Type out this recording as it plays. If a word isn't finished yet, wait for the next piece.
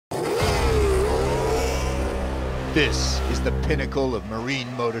This is the pinnacle of marine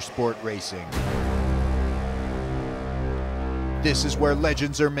motorsport racing. This is where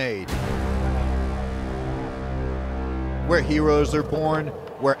legends are made, where heroes are born,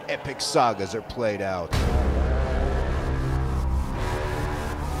 where epic sagas are played out.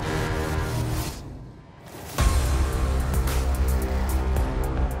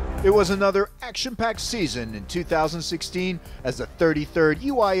 It was another action-packed season in 2016 as the 33rd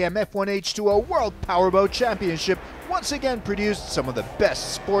UIM F1H2O World Powerboat Championship once again produced some of the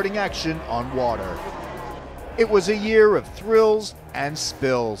best sporting action on water. It was a year of thrills and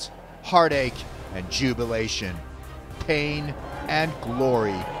spills, heartache and jubilation, pain and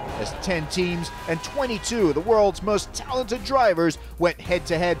glory, as 10 teams and 22 of the world's most talented drivers went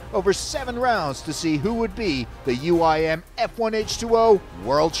head-to-head over 7 rounds to see who would be the UIM F1H2O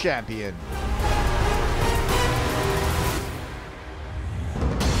World Champion.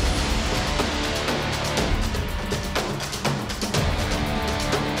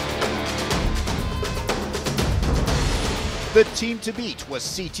 The team to beat was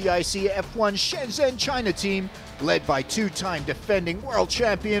CTIC F1 Shenzhen China team, led by 2-time defending world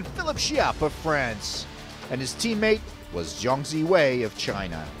champion Philippe Chiappe of France, and his teammate was Zhongzi Wei of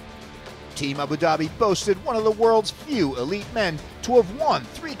China. Team Abu Dhabi boasted one of the world's few elite men to have won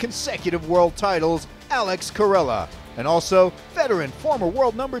 3 consecutive world titles, Alex Carella, and also veteran former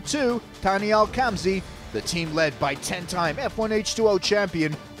world number 2, Thani Al-Khamzi, the team led by 10-time F1H2O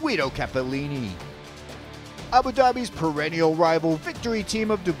champion Guido Capellini. Abu Dhabi's perennial rival Victory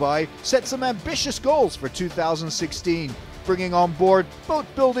Team of Dubai set some ambitious goals for 2016, bringing on board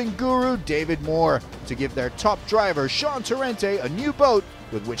boat-building guru David Moore to give their top driver Sean Torrente a new boat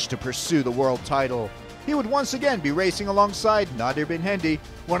with which to pursue the world title. He would once again be racing alongside Nadir bin Hendi,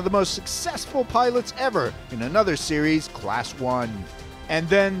 one of the most successful pilots ever in another series, Class 1. And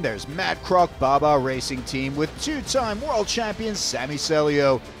then there's Mad Croc Baba Racing Team with 2-time world champion Sami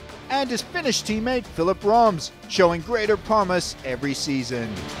Celio, and his Finnish teammate Philip Roms, showing greater promise every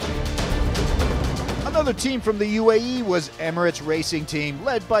season. Another team from the UAE was Emirates Racing Team,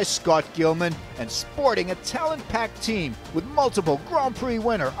 led by Scott Gilman, and sporting a talent-packed team with multiple Grand Prix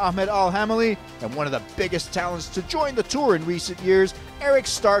winner Ahmed Al-Hamali and one of the biggest talents to join the tour in recent years, Eric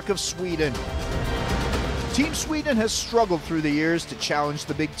Stark of Sweden. Team Sweden has struggled through the years to challenge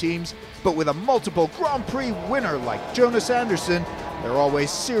the big teams, but with a multiple Grand Prix winner like Jonas Andersson, they're always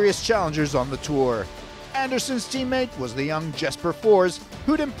serious challengers on the tour. Andersson's teammate was the young Jesper Fors,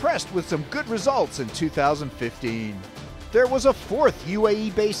 who'd impressed with some good results in 2015. There was a 4th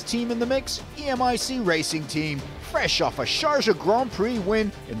UAE-based team in the mix, EMIC Racing Team, fresh off a Sharjah Grand Prix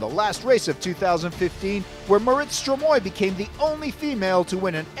win in the last race of 2015, where Marit Stromoy became the only female to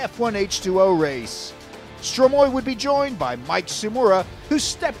win an F1H2O race. Stromoy would be joined by Mike Simura, who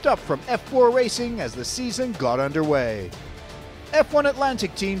stepped up from F4 racing as the season got underway. F1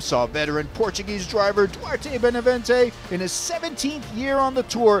 Atlantic Team saw veteran Portuguese driver Duarte Benavente in his 17th year on the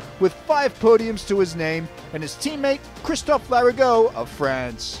tour with 5 podiums to his name, and his teammate Christophe Larigot of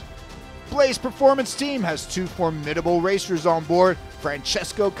France. Blaze Performance Team has 2 formidable racers on board,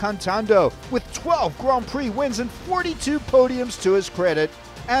 Francesco Cantando with 12 Grand Prix wins and 42 podiums to his credit,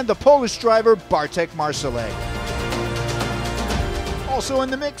 and the Polish driver Bartek Marsalek. Also in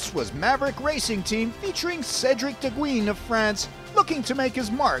the mix was Maverick Racing Team featuring Cedric Deguin of France, looking to make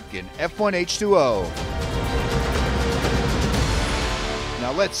his mark in F1H2O.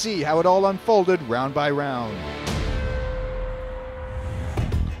 Now let's see how it all unfolded round by round.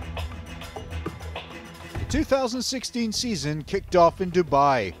 The 2016 season kicked off in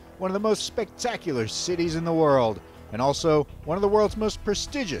Dubai, one of the most spectacular cities in the world, and also one of the world's most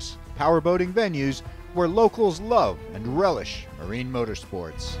prestigious powerboating venues where locals love and relish marine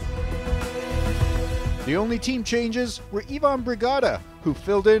motorsports. The only team changes were Ivan Brigada, who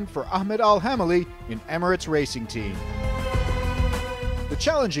filled in for Ahmed Al-Hamali in Emirates Racing Team. The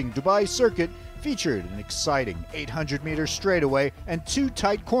challenging Dubai circuit featured an exciting 800-meter straightaway and 2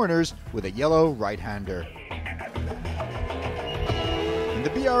 tight corners with a yellow right-hander. In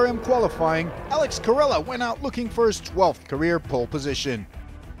the BRM qualifying, Alex Carella went out looking for his 12th career pole position.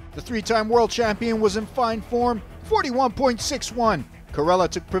 The 3-time world champion was in fine form, 41.61. Carella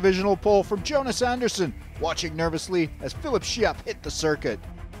took provisional pole from Jonas Andersson, watching nervously as Philippe Chiappe hit the circuit.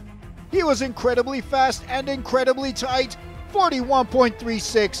 He was incredibly fast and incredibly tight,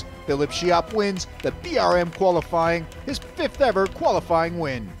 41.36. Philippe Chiappe wins the BRM qualifying, his 5th ever qualifying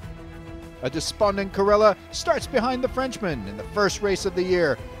win. A despondent Carella starts behind the Frenchman in the first race of the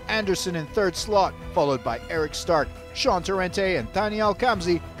year, Andersson in 3rd slot, followed by Eric Stark, Sean Torrente and Thani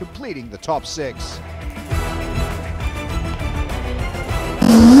Al-Khamzi completing the top 6.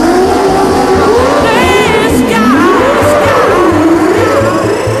 Sky.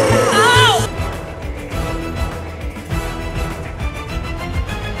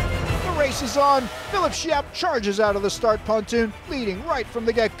 Schiap charges out of the start pontoon, leading right from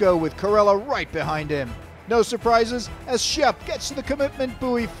the get-go with Corella right behind him. No surprises as Schiap gets to the commitment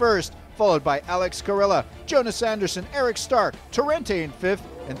buoy first, followed by Alex Corella, Jonas Anderson, Eric Stark, Torrente in fifth,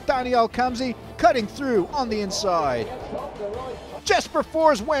 and Daniel Kamzi cutting through on the inside. Jesper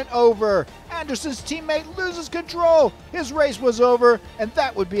Fors went over. Anderson's teammate loses control. His race was over, and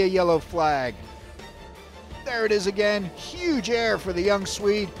that would be a yellow flag. There it is again. Huge air for the young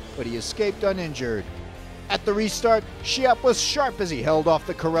Swede, but he escaped uninjured. At the restart, Schiap was sharp as he held off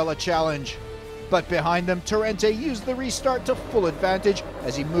the Corella challenge. But behind them, Torrente used the restart to full advantage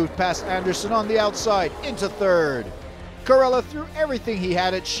as he moved past Anderson on the outside into third. Corella threw everything he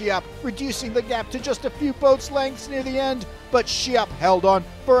had at Schiap, reducing the gap to just a few boats' lengths near the end, but Schiap held on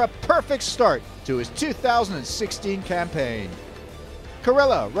for a perfect start to his 2016 campaign.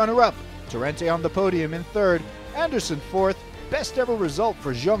 Corella, runner-up, Torrente on the podium in third, Anderson fourth, best ever result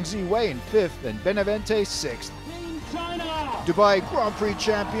for Zhongzi Wei in fifth, and Benavente sixth. Dubai Grand Prix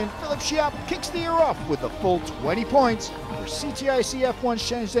champion Philipp Schiap kicks the year off with a full 20 points for CTIC F1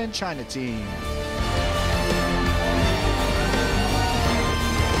 Shenzhen China team.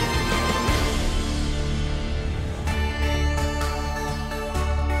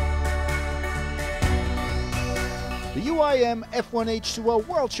 The UIM F1 H2O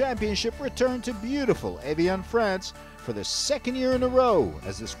World Championship returned to beautiful Evian, France for the second year in a row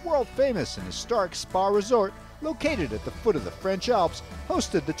as this world-famous and historic spa resort located at the foot of the French Alps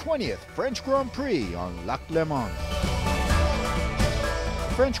hosted the 20th French Grand Prix on Lac Léman.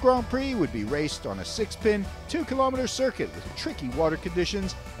 The French Grand Prix would be raced on a 6-pin, 2-kilometer circuit with tricky water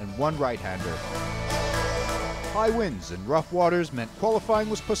conditions and one right-hander. High winds and rough waters meant qualifying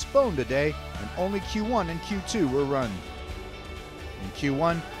was postponed a day and only Q1 and Q2 were run. In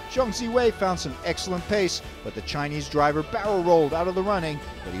Q1, Zhongzi Wei found some excellent pace, but the Chinese driver barrel rolled out of the running,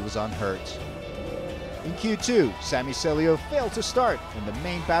 but he was unhurt. In Q2, Sami Celio failed to start, and the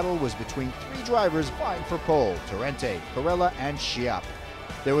main battle was between three drivers vying for pole, Torrente, Corella, and Schiap.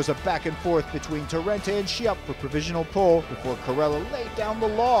 There was a back and forth between Torrente and Schiap for provisional pole before Corella laid down the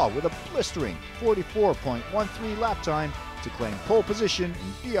law with a blistering 44.13 lap time to claim pole position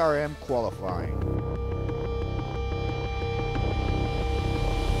in BRM qualifying.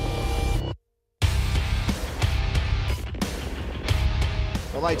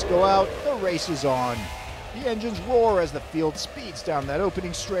 The lights go out, the race is on. The engines roar as the field speeds down that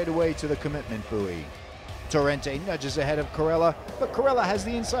opening straightaway to the commitment buoy. Torrente nudges ahead of Corella, but Corella has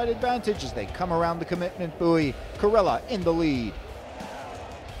the inside advantage as they come around the commitment buoy. Corella in the lead.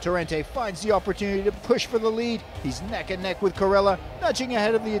 Torrente finds the opportunity to push for the lead. He's neck and neck with Corella, nudging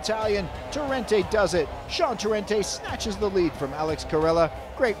ahead of the Italian. Torrente does it. Sean Torrente snatches the lead from Alex Corella.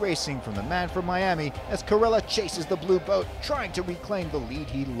 Great racing from the man from Miami as Corella chases the blue boat, trying to reclaim the lead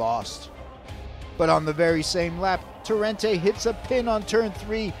he lost. But on the very same lap, Torrente hits a pin on turn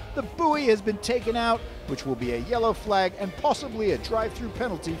 3. The buoy has been taken out, which will be a yellow flag and possibly a drive-through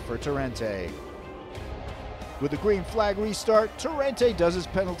penalty for Torrente. With the green flag restart, Torrente does his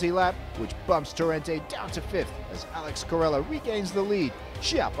penalty lap, which bumps Torrente down to 5th as Alex Corella regains the lead.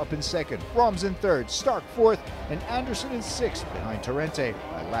 Schiap up in 2nd, Roms in 3rd, Stark 4th, and Anderson in 6th behind Torrente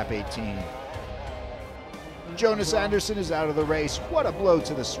by lap 18. Jonas Anderson is out of the race. What a blow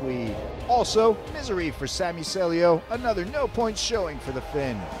to the Swede. Also, misery for Sami Celio, another no points showing for the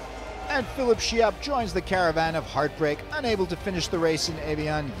Finn. And Philipp Schiap joins the caravan of heartbreak, unable to finish the race in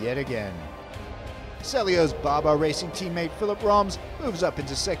Evian yet again. Celio's Baba Racing teammate Philipp Roms moves up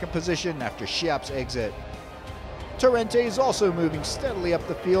into 2nd position after Schiap's exit. Torrente is also moving steadily up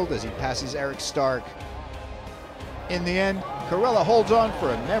the field as he passes Eric Stark. In the end, Corella holds on for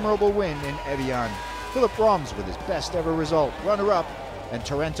a memorable win in Evian. Philipp Roms with his best ever result, runner-up, and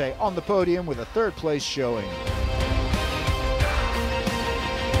Torrente on the podium with a 3rd place showing.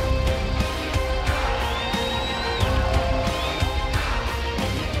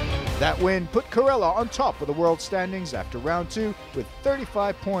 That win put Corella on top of the world standings after round 2 with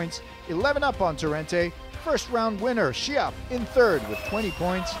 35 points, 11 up on Torrente. First round winner Schiap in 3rd with 20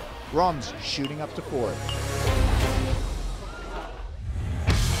 points, Roms shooting up to 4th.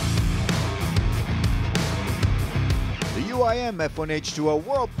 The UIM F1 H2O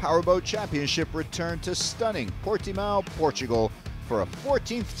World Powerboat Championship returned to stunning Portimao, Portugal for a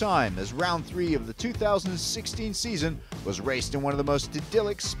 14th time as round 3 of the 2016 season was raced in one of the most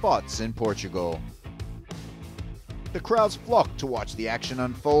idyllic spots in Portugal. The crowds flocked to watch the action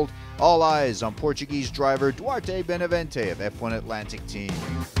unfold, all eyes on Portuguese driver Duarte Benavente of F1 Atlantic team.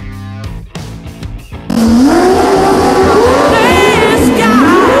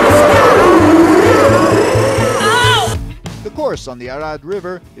 The course course on the Arad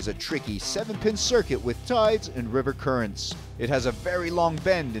River is a tricky 7-pin circuit with tides and river currents. It has a very long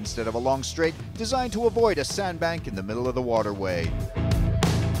bend instead of a long straight, designed to avoid a sandbank in the middle of the waterway.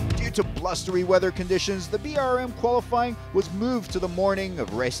 Due to blustery weather conditions, the BRM qualifying was moved to the morning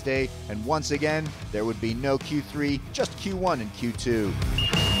of race day, and once again, there would be no Q3, just Q1 and Q2.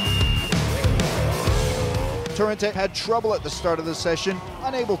 Torrente had trouble at the start of the session,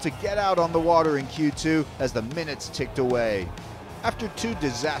 unable to get out on the water in Q2 as the minutes ticked away. After 2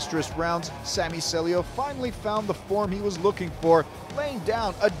 disastrous rounds, Sami Celio finally found the form he was looking for, laying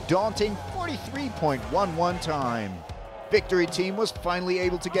down a daunting 43.11 time. Victory Team was finally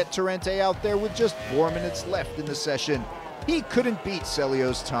able to get Torrente out there with just 4 minutes left in the session. He couldn't beat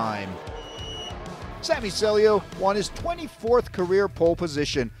Celio's time. Sami Celio won his 24th career pole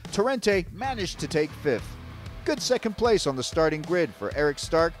position. Torrente managed to take 5th. Good second place on the starting grid for Eric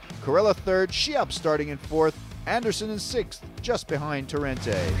Stark, Corella 3rd, Schiap starting in 4th, Anderson in 6th, just behind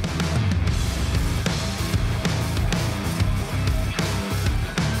Torrente.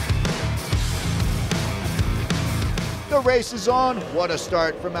 The race is on. What a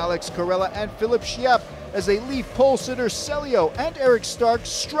start from Alex Corella and Philipp Schiap as they leave pole sitter Celio and Eric Stark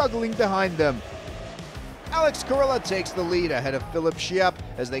struggling behind them. Alex Corella takes the lead ahead of Philipp Schiap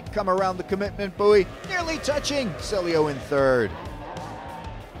as they come around the commitment buoy, nearly touching Celio in 3rd.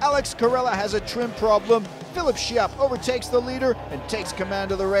 Alex Corella has a trim problem. Philipp Schiap overtakes the leader and takes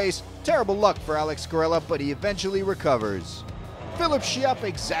command of the race. Terrible luck for Alex Corella, but he eventually recovers. Philipp Schiap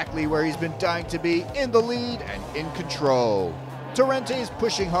exactly where he's been dying to be, in the lead and in control. Torrente is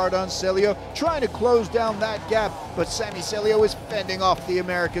pushing hard on Celio, trying to close down that gap, but Sami Celio is fending off the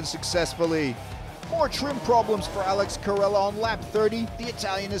American successfully. More trim problems for Alex Corella on lap 30. The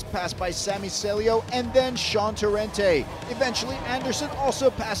Italian is passed by Sami Celio and then Sean Torrente. Eventually, Anderson also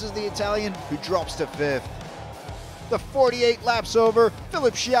passes the Italian, who drops to 5th. The 48 laps over,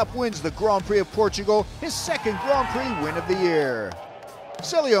 Philipp Schiap wins the Grand Prix of Portugal, his 2nd Grand Prix win of the year.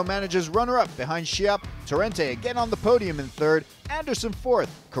 Celio manages runner-up behind Schiap, Torrente again on the podium in 3rd, Anderson 4th,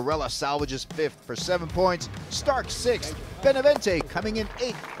 Corella salvages 5th for 7 points, Stark 6th, Benavente coming in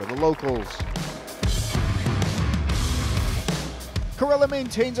 8th for the locals. Corella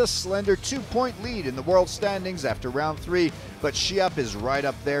maintains a slender 2-point lead in the world standings after round 3, but Schiap is right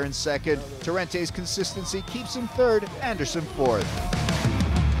up there in 2nd. Torrente's consistency keeps him 3rd, Anderson 4th.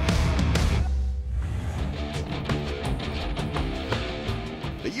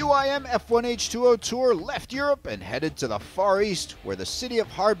 The UIM F1 H2O Tour left Europe and headed to the Far East, where the city of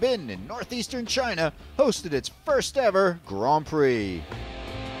Harbin in northeastern China hosted its first ever Grand Prix.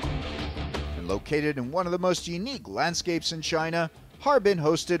 And located in one of the most unique landscapes in China, Harbin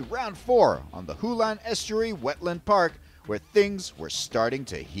hosted round 4 on the Hulan Estuary Wetland Park, where things were starting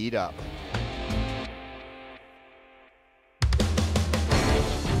to heat up.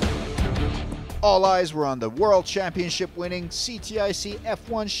 All eyes were on the World Championship winning CTIC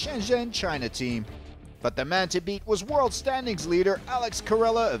F1 Shenzhen China team, but the man to beat was world standings leader Alex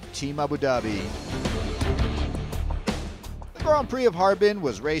Corella of Team Abu Dhabi. The Grand Prix of Harbin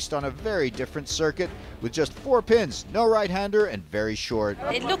was raced on a very different circuit with just 4 pins, no right-hander and very short.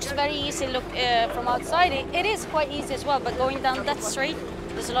 It looks very easy from outside. It is quite easy as well, but going down that straight,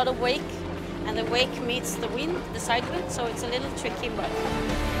 there's a lot of wake, and the wake meets the wind, the side wind, so it's a little tricky, but...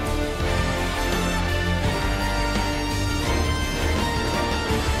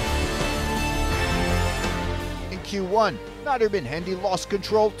 In Q1, Nader Bin Hendy lost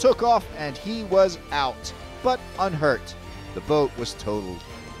control, took off, and he was out, but unhurt. The boat was totaled.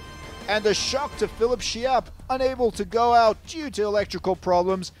 And a shock to Philipp Schiap, unable to go out due to electrical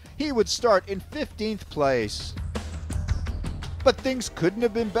problems, he would start in 15th place. But things couldn't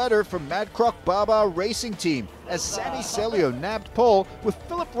have been better for Mad Croc Baba Racing Team, as Sami Celio nabbed pole with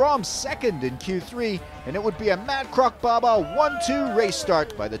Philip Rahm 2nd in Q3, and it would be a Mad Croc Baba 1-2 race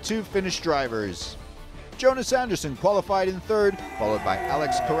start by the 2 Finnish drivers. Jonas Anderson qualified in 3rd, followed by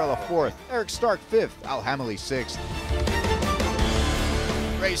Alex Corella 4th, Eric Stark 5th, Al Hamili 6th.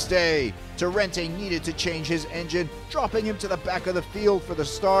 Race day. Torrente needed to change his engine, dropping him to the back of the field for the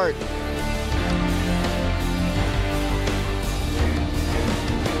start.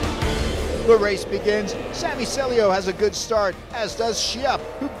 The race begins. Sami Celio has a good start, as does Schiap,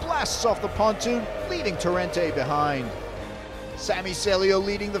 who blasts off the pontoon, leaving Torrente behind. Sami Celio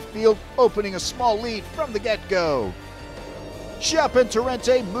leading the field, opening a small lead from the get-go. Schiap and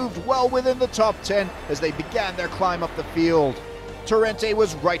Torrente moved well within the top 10 as they began their climb up the field. Torrente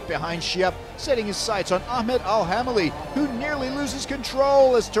was right behind Schiap, setting his sights on Ahmed Al Hamili, who nearly loses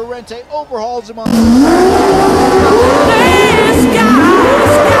control as Torrente overhauls him on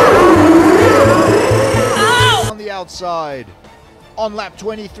the outside. On lap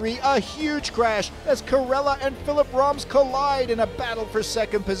 23, a huge crash as Carella and Philip Roms collide in a battle for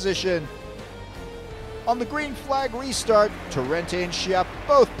second position. On the green flag restart, Torrente and Schiap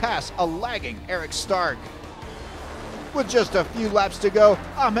both pass a lagging Eric Stark. With just a few laps to go,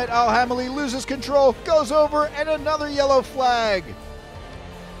 Ahmed Al-Hamali loses control, goes over, and another yellow flag.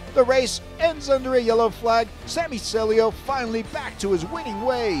 The race ends under a yellow flag. Sami Celio finally back to his winning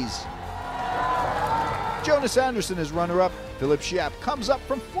ways. Jonas Anderson is runner-up. Philip Schiap comes up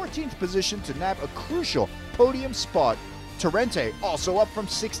from 14th position to nab a crucial podium spot. Torrente also up from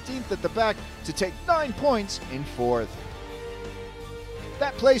 16th at the back to take 9 points in 4th.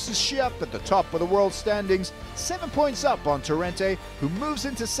 That places Schiap at the top of the world standings, 7 points up on Torrente, who moves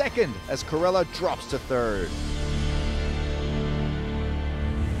into 2nd as Carella drops to 3rd.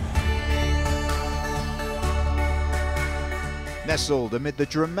 Nestled amid the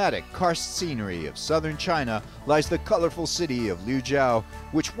dramatic karst scenery of southern China lies the colorful city of Liuzhou,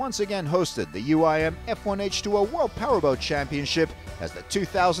 which once again hosted the UIM F1H2O World Powerboat Championship as the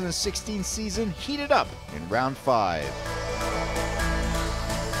 2016 season heated up in round 5.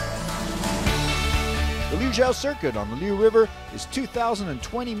 The Liuzhou circuit on the Liu River is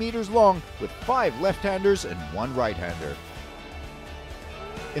 2,020 meters long with 5 left-handers and 1 right-hander.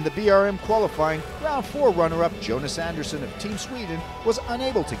 In the BRM qualifying, round 4 runner-up Jonas Anderson of Team Sweden was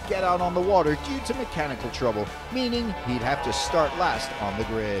unable to get out on the water due to mechanical trouble, meaning he'd have to start last on the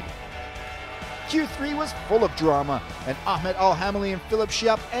grid. Q3 was full of drama, and Ahmed Al-Hamali and Philip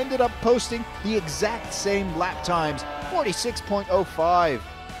Schiap ended up posting the exact same lap times, 46.05.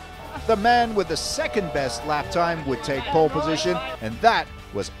 The man with the second best lap time would take pole position, and that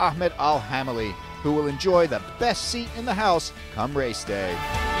was Ahmed Al-Hamali, who will enjoy the best seat in the house come race day.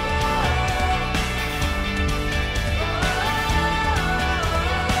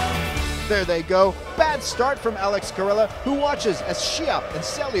 There they go. Bad start from Alex Carella, who watches as Schiap and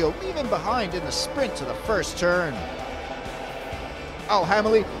Celio leave him behind in the sprint to the first turn.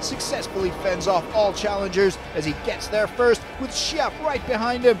 Al-Hamali successfully fends off all challengers as he gets there first, with Schiap right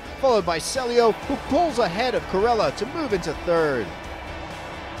behind him, followed by Celio, who pulls ahead of Carella to move into 3rd.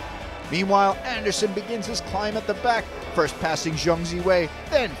 Meanwhile, Anderson begins his climb at the back, first passing Zhong Ziwei,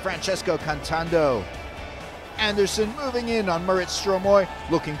 then Francesco Cantando. Anderson moving in on Marit Stromoy,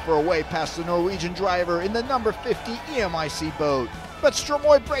 looking for a way past the Norwegian driver in the number 50 EMIC boat. But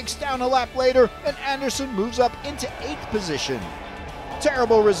Stromoy breaks down a lap later, and Anderson moves up into 8th position.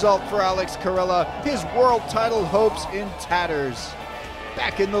 Terrible result for Alex Carella, his world title hopes in tatters.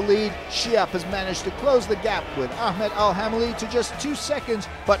 Back in the lead, Schiap has managed to close the gap with Ahmed Al-Hamali to just 2 seconds,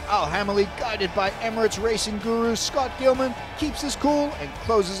 but Al-Hamali, guided by Emirates racing guru Scott Gilman, keeps his cool and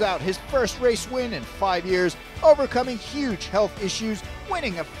closes out his first race win in 5 years, overcoming huge health issues,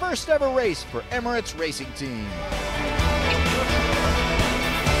 winning a first ever race for Emirates racing team.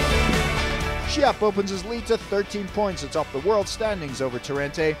 Schiap opens his lead to 13 points atop the world standings over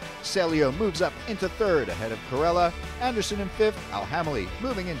Torrente. Celio moves up into 3rd ahead of Carella. Anderson in 5th, Al-Hamali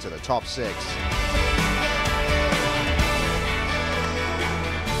moving into the top 6.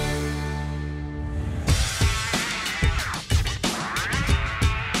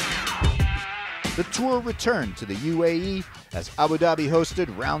 The tour returned to the UAE as Abu Dhabi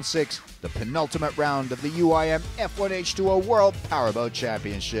hosted round 6, the penultimate round of the UIM F1H2O World Powerboat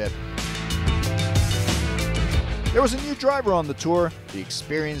Championship. There was a new driver on the tour, the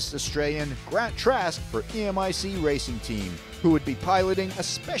experienced Australian Grant Trask for EMIC Racing Team, who would be piloting a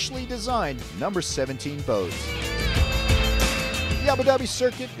specially designed number 17 boat. The Abu Dhabi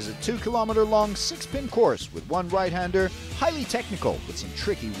circuit is a 2-kilometer long 6-pin course with 1 right-hander, highly technical with some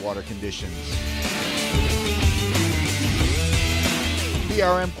tricky water conditions.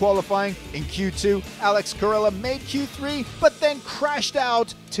 BRM qualifying in Q2, Alex Carella made Q3, but then crashed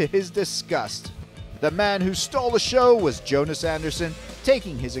out to his disgust. The man who stole the show was Jonas Anderson,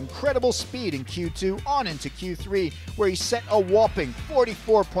 taking his incredible speed in Q2 on into Q3, where he set a whopping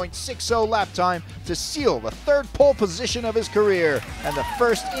 44.60 lap time to seal the 3rd pole position of his career, and the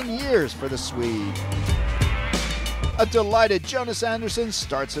first in years for the Swede. A delighted Jonas Anderson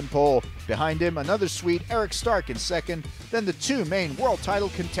starts in pole. Behind him, another Swede, Eric Stark, in 2nd. Then the 2 main world title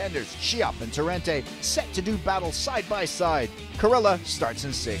contenders, Schiap and Torrente, set to do battle side by side. Carella starts in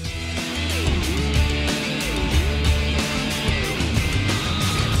 6th.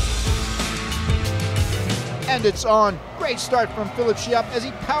 And it's on. Great start from Philip Schiap as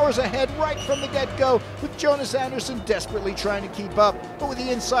he powers ahead right from the get-go, with Jonas Anderson desperately trying to keep up, but with the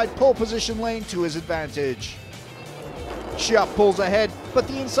inside pole position lane to his advantage. Schiap pulls ahead, but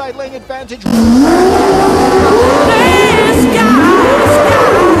the inside lane advantage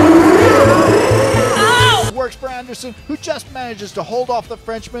works for Anderson, who just manages to hold off the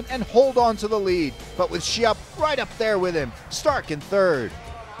Frenchman and hold on to the lead. But with Schiap right up there with him, Stark in third.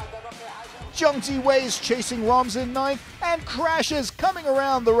 Zhongzi Wei is chasing Roms in ninth and crashes coming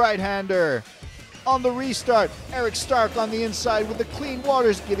around the right-hander. On the restart, Eric Stark on the inside with the clean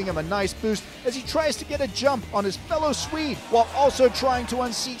waters giving him a nice boost as he tries to get a jump on his fellow Swede while also trying to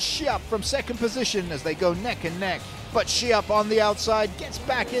unseat Schiap from second position as they go neck and neck. But Schiap on the outside gets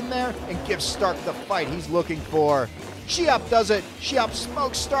back in there and gives Stark the fight he's looking for. Schiap does it. Schiap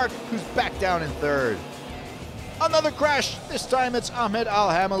smokes Stark, who's back down in third. Another crash. This time it's Ahmed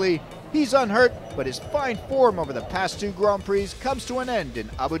Al-Hamali. He's unhurt, but his fine form over the past two Grand Prix comes to an end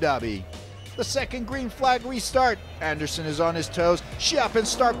in Abu Dhabi. The second green flag restart. Anderson is on his toes. Schiap and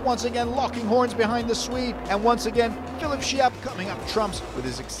Stark once again locking horns behind the Swede. And once again, Philipp Schiap coming up trumps with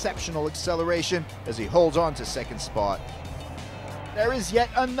his exceptional acceleration as he holds on to second spot. There is yet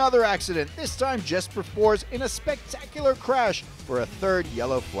another accident, this time Jesper Fors in a spectacular crash for a third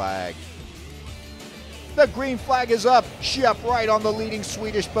yellow flag. The green flag is up. Schiap right on the leading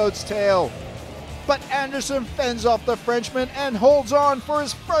Swedish boat's tail. But Anderson fends off the Frenchman and holds on for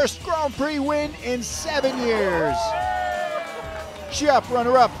his first Grand Prix win in 7 years. Schiap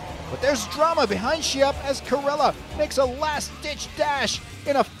runner-up, but there's drama behind Schiap as Carella makes a last-ditch dash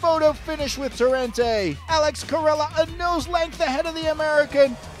in a photo finish with Torrente. Alex Carella a nose length ahead of the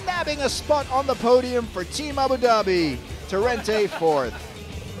American, nabbing a spot on the podium for Team Abu Dhabi. Torrente fourth.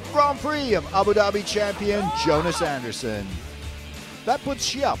 Grand Prix of Abu Dhabi champion Jonas Anderson. That puts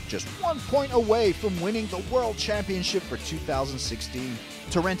Schiap just 1 point away from winning the World Championship for 2016.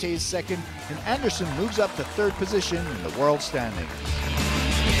 Torrente is second, and Anderson moves up to third position in the world standings.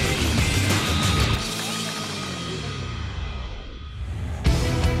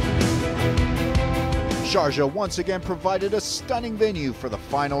 Sharjah once again provided a stunning venue for the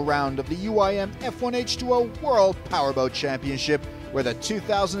final round of the UIM F1H2O World Powerboat Championship, where the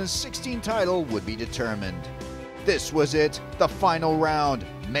 2016 title would be determined. This was it, the final round,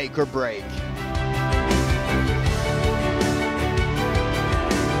 make or break.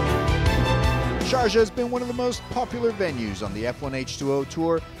 Sharjah has been one of the most popular venues on the F1H2O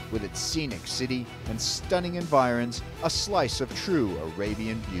Tour, with its scenic city and stunning environs, a slice of true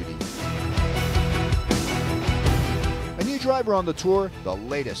Arabian beauty. A new driver on the tour, the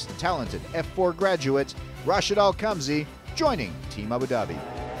latest talented F4 graduate, Rashid Al-Kamzi, joining Team Abu Dhabi.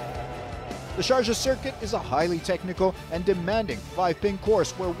 The Sharjah circuit is a highly technical and demanding 5-pin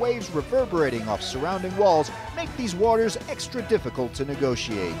course where waves reverberating off surrounding walls make these waters extra difficult to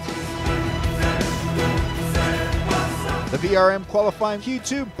negotiate. The VRM qualifying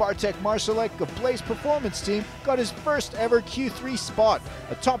Q2 Bartek Marsalek of Blaze Performance Team got his first ever Q3 spot,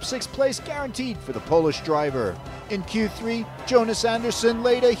 a top 6 place guaranteed for the Polish driver. In Q3, Jonas Anderson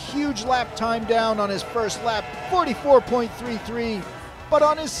laid a huge lap time down on his first lap, 44.33. But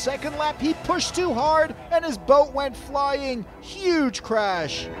on his second lap, he pushed too hard and his boat went flying. Huge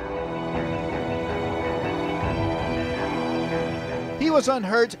crash. He was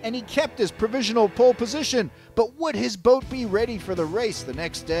unhurt and he kept his provisional pole position, but would his boat be ready for the race the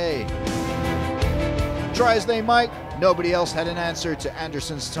next day? Try as they might, nobody else had an answer to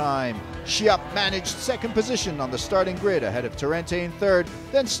Anderson's time. Schiap managed second position on the starting grid ahead of Torrente in third,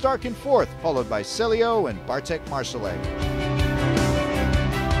 then Stark in fourth, followed by Celio and Bartek Marsalek.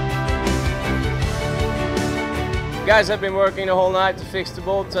 Guys have been working the whole night to fix the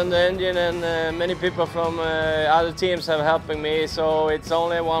boat and the engine, and many people from other teams have helping me, so it's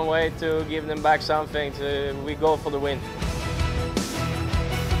only one way to give them back something. We go for the win.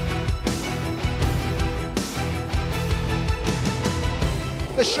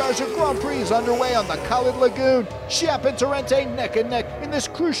 The Sharjah Grand Prix is underway on the Khalid Lagoon. Schiap and Torrente neck and neck in this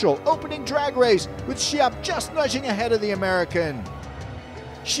crucial opening drag race, with Schiap just nudging ahead of the American.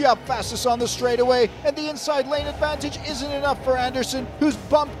 Schiap fastest on the straightaway, and the inside lane advantage isn't enough for Anderson, who's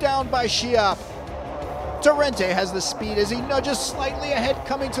bumped down by Schiap. Torrente has the speed as he nudges slightly ahead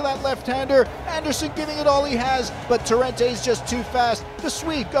coming to that left-hander. Anderson giving it all he has, but Torrente is just too fast. The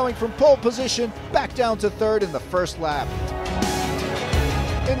Swede going from pole position back down to third in the first lap.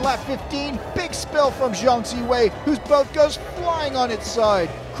 In lap 15, big spill from Zhongzi Wei, whose boat goes flying on its side,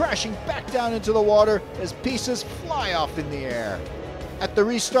 crashing back down into the water as pieces fly off in the air. At the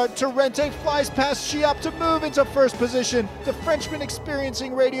restart, Torrente flies past Schiap to move into first position. The Frenchman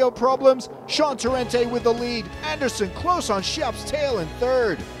experiencing radio problems. Sean Torrente with the lead. Anderson close on Schiap's tail in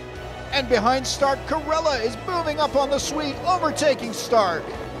third. And behind Stark, Carella is moving up on the Swede, overtaking Stark.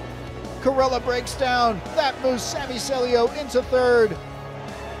 Carella breaks down. That moves Sami Celio into third.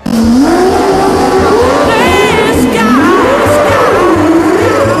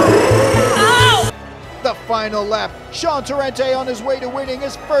 The final lap. Sean Torrente on his way to winning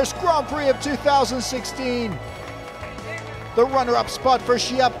his first Grand Prix of 2016. The runner-up spot for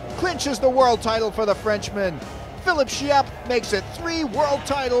Chiappe clinches the world title for the Frenchman. Philippe Chiappe makes it 3 world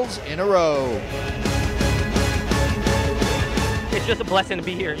titles in a row. It's just a blessing to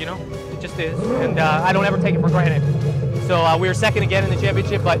be here, you know? It just is, and I don't ever take it for granted. So we were second again in the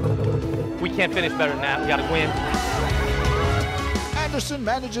championship, but we can't finish better than that. We gotta win. Anderson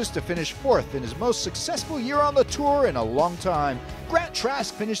manages to finish 4th in his most successful year on the Tour in a long time. Grant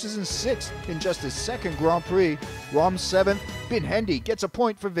Trask finishes in 6th in just his 2nd Grand Prix. Rom 7th, Ben Hendy gets a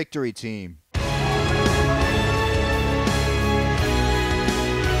point for victory team. The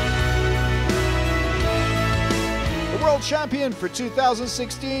world champion for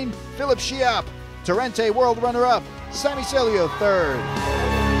 2016, Philippe Chiappe. Torrente world runner-up, Sami Celio 3rd.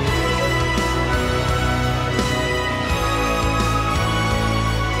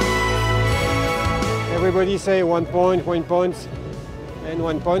 Everybody say 1 point, and 1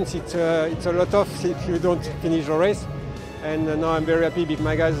 point, it's a lot of if you don't finish the race. And now I'm very happy because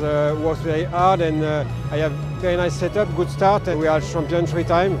my guys work very hard, and I have very nice setup, good start, and we are champion 3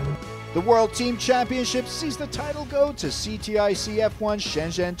 times. The World Team Championship sees the title go to CTIC F1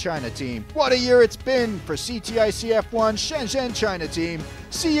 Shenzhen China Team. What a year it's been for CTIC F1 Shenzhen China Team.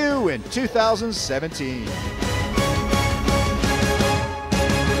 See you in 2017.